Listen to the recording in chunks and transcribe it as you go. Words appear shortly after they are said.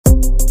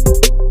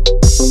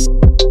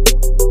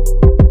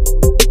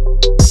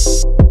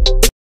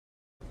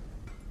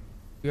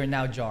We are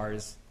now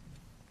jars.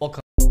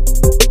 Welcome.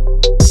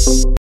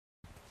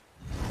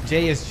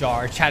 J is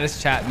jar. Chat is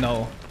chat.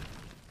 No.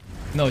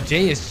 No,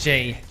 J is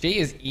J. J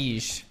is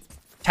ish.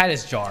 Chat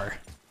is jar.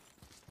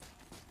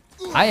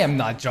 I am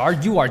not jar.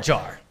 You are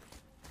jar.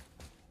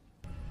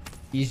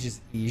 Ish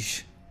is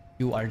ish.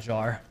 You are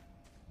jar.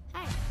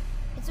 Hey,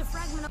 it's a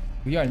fragment of...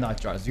 We are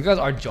not jars. You guys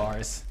are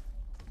jars.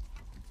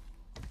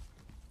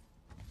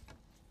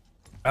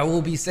 I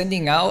will be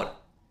sending out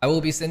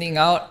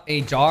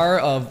a jar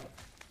of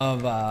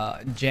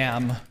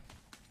jam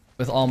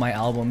with all my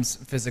albums,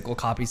 physical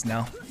copies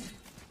now.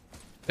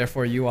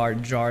 Therefore, you are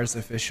jars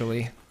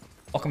officially.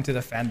 Welcome to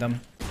the fandom.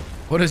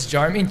 What does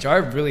jar mean?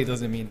 Jar really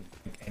doesn't mean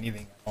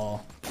anything at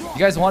all. You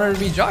guys wanted to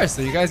be jars,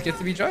 so you guys get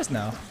to be jars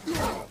now.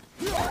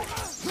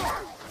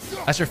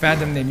 That's your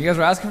fandom name. You guys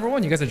were asking for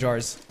one. You guys are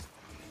jars.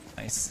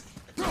 Nice.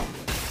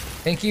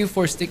 Thank you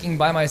for sticking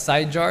by my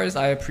side, jars.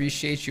 I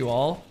appreciate you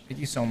all. Thank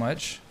you so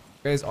much.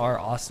 You guys are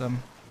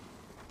awesome.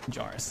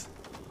 Jars.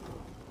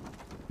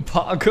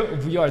 Paco,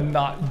 we are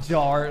not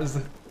jars.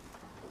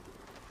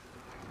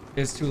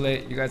 It's too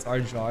late. You guys are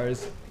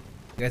jars.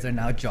 You guys are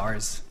now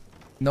jars.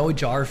 No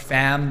jar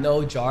fam,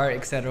 no jar,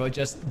 etc.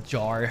 Just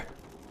jar.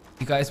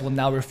 You guys will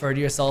now refer to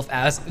yourself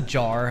as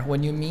jar.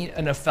 When you meet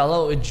a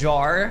fellow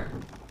jar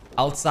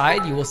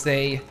outside, you will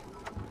say,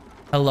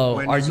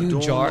 hello, are you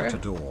jar?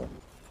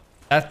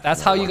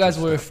 That's how you guys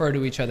will refer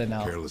to each other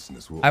now.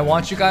 I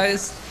want you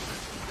guys.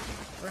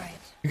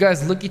 You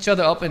guys look each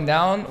other up and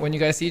down when you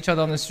guys see each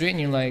other on the street, and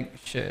you're like,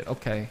 shit,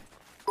 okay.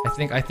 I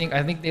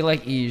think they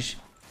like Ij.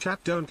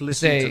 Chat, don't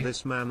listen to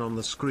this man on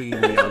the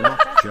screen. We are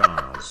not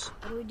jars.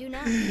 What do we do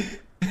now?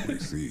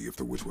 Let's see if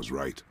the witch was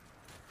right.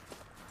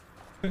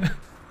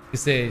 You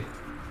say,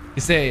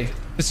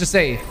 let's just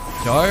say,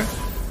 jar?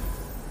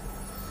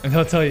 And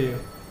they'll tell you,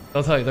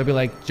 they'll be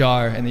like,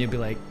 jar, and then you'll be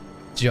like,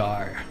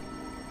 jar.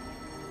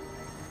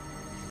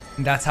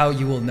 And that's how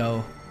you will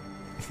know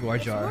if you are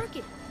jar.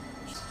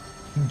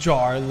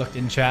 Jar looked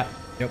in chat.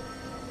 Yep.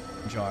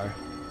 Jar.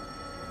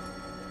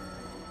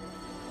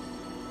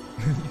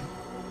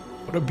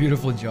 What a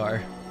beautiful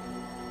jar.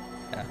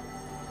 Yeah.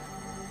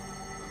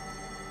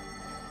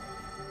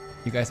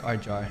 You guys are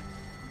jar.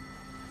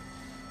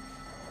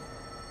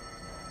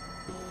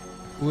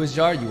 Who is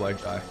jar? You are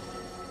jar.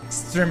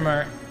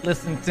 Streamer,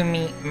 listen to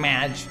me,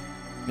 Madge.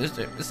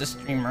 Mr.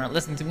 Streamer,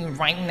 listen to me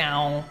right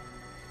now.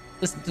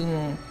 Listen to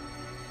me.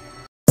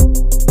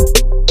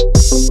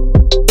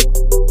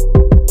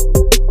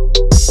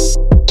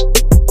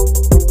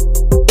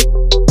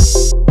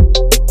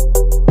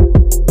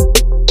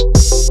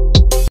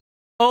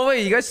 Oh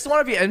wait, you guys just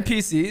want to be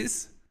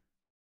NPCs?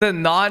 The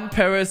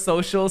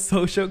non-parasocial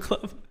social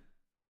club?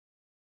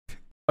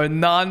 Or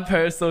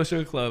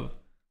non-parasocial club?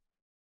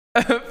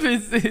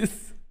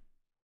 NPCs.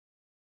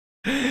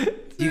 Do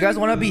you guys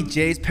want to be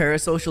Jay's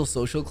parasocial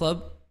social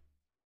club?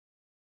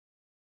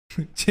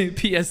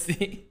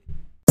 JPSC.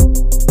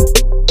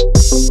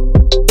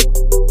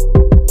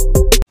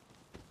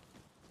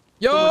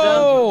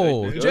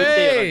 Yo,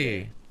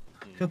 Jay.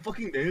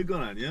 fucking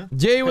내일건 아니야?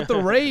 Jay with the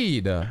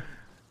raid.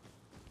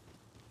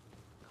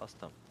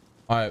 Custom.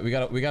 All right, we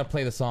gotta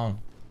play the song.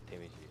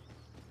 데미지.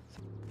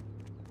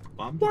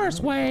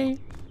 Worst way.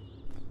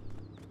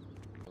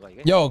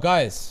 Yo,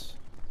 guys.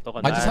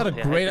 I just had a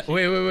great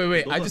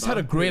wait. I just had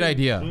a great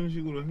idea.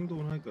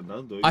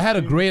 I had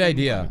a great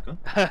idea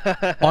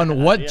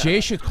on what Jay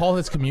should call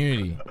his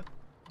community.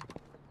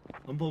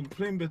 한번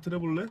프레임 배틀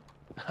해볼래?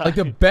 Like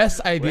the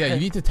best idea. You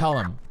need to tell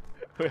him.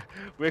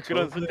 왜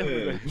그런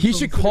선택을? He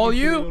should call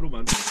you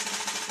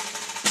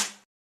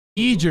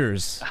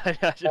Eegers. 아니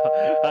하지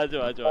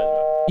마.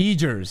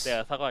 Eegers.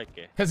 내가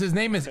사과할게. Because his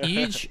name is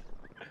Eej.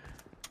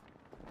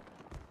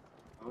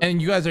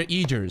 And you guys are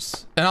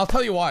Eegers. And I'll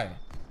tell you why.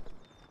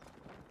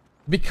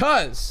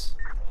 Because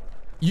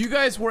you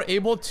guys were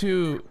able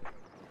to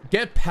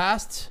get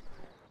past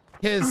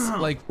his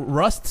like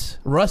rust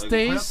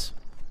days.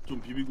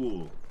 좀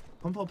비비고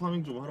펌파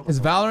파밍 좀 하러 His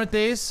Valorant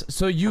days.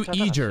 So you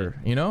Eeger,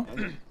 you know?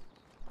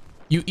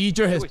 You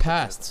Eeger his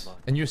past.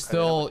 And you're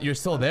still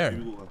there.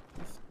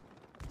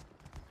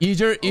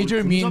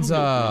 Eeger means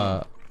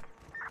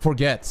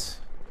forget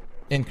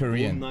in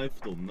Korean.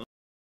 나이프도 없나?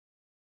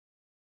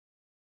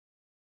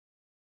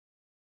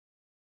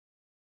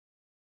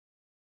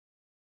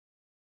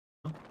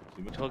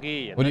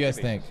 저기 What do you guys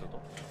think?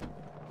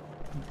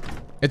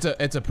 It's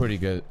a pretty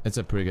good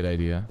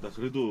idea. 나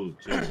그래도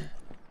제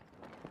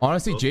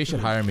Honestly, Jay should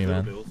hire me,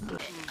 man.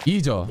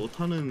 Eeger.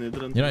 못하는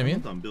애들한테 You know what I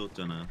mean? 안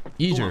배웠잖아.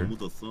 Eeger. 안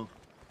묻었어.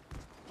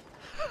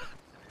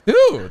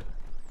 Dude,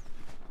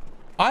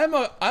 I'm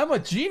a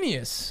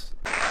genius.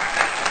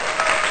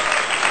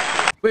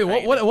 Wait,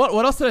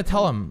 what else did I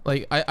tell him?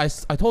 Like I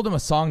told him a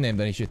song name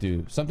that he should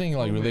do, something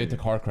like related to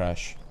car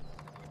crash.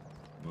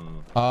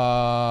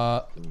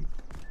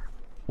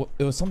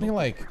 It was something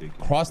like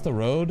cross the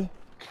road.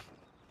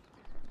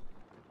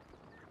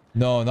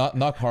 No,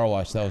 not car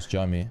wash. That was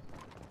Jummy.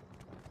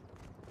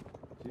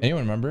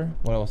 Anyone remember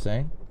what I was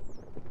saying?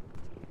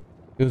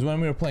 It was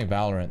when we were playing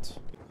Valorant.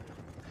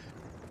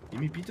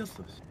 이미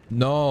삐졌어.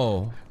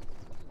 No.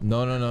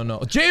 No.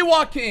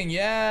 Jaywalking.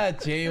 Yeah,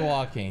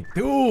 jaywalking.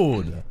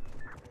 Dude.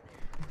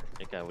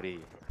 그러니까 우리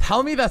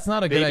Tell me that's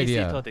not a good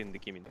idea. 베이비시터 된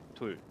느낌이네.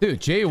 둘. Dude,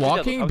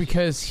 jaywalking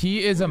because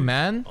he is a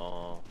man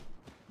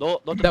너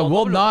that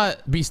will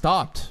not be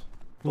stopped.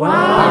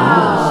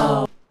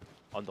 Wow.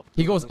 언덕.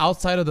 He goes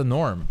outside of the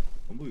norm.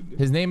 안 보이는데?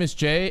 His name is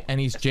Jay and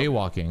he's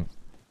jaywalking.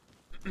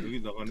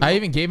 여기 나가는 I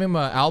even gave him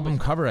an album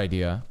cover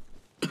idea.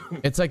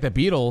 It's like the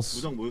Beatles,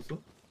 무장 뭐였어?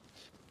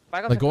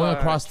 빨간 like going 색깔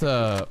across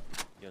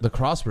the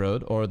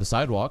crossroad or the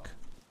sidewalk,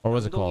 or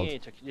what's it called? 운동이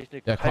적혀져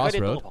있으니까 Yeah, 갈갈이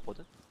했던 crossroad. 거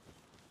봤거든?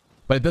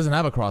 But it doesn't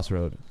have a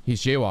crossroad.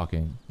 He's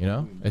jaywalking, you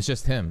know? It's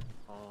just him.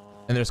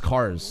 And there's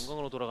cars,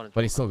 용광으로 돌아가는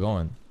but he's still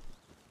going.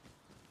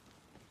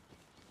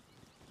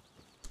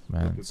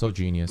 Man, so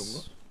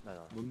genius.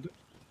 뭔데?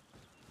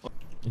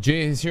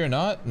 Jay is here or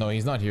not? No,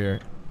 he's not here.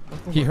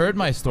 He heard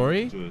my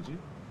story. 줘야지.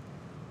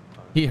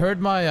 He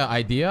heard my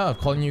idea of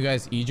calling you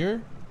guys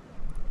hJune.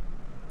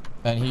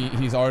 And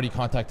he's already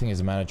contacting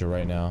his manager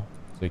right now.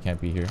 So he can't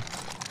be here.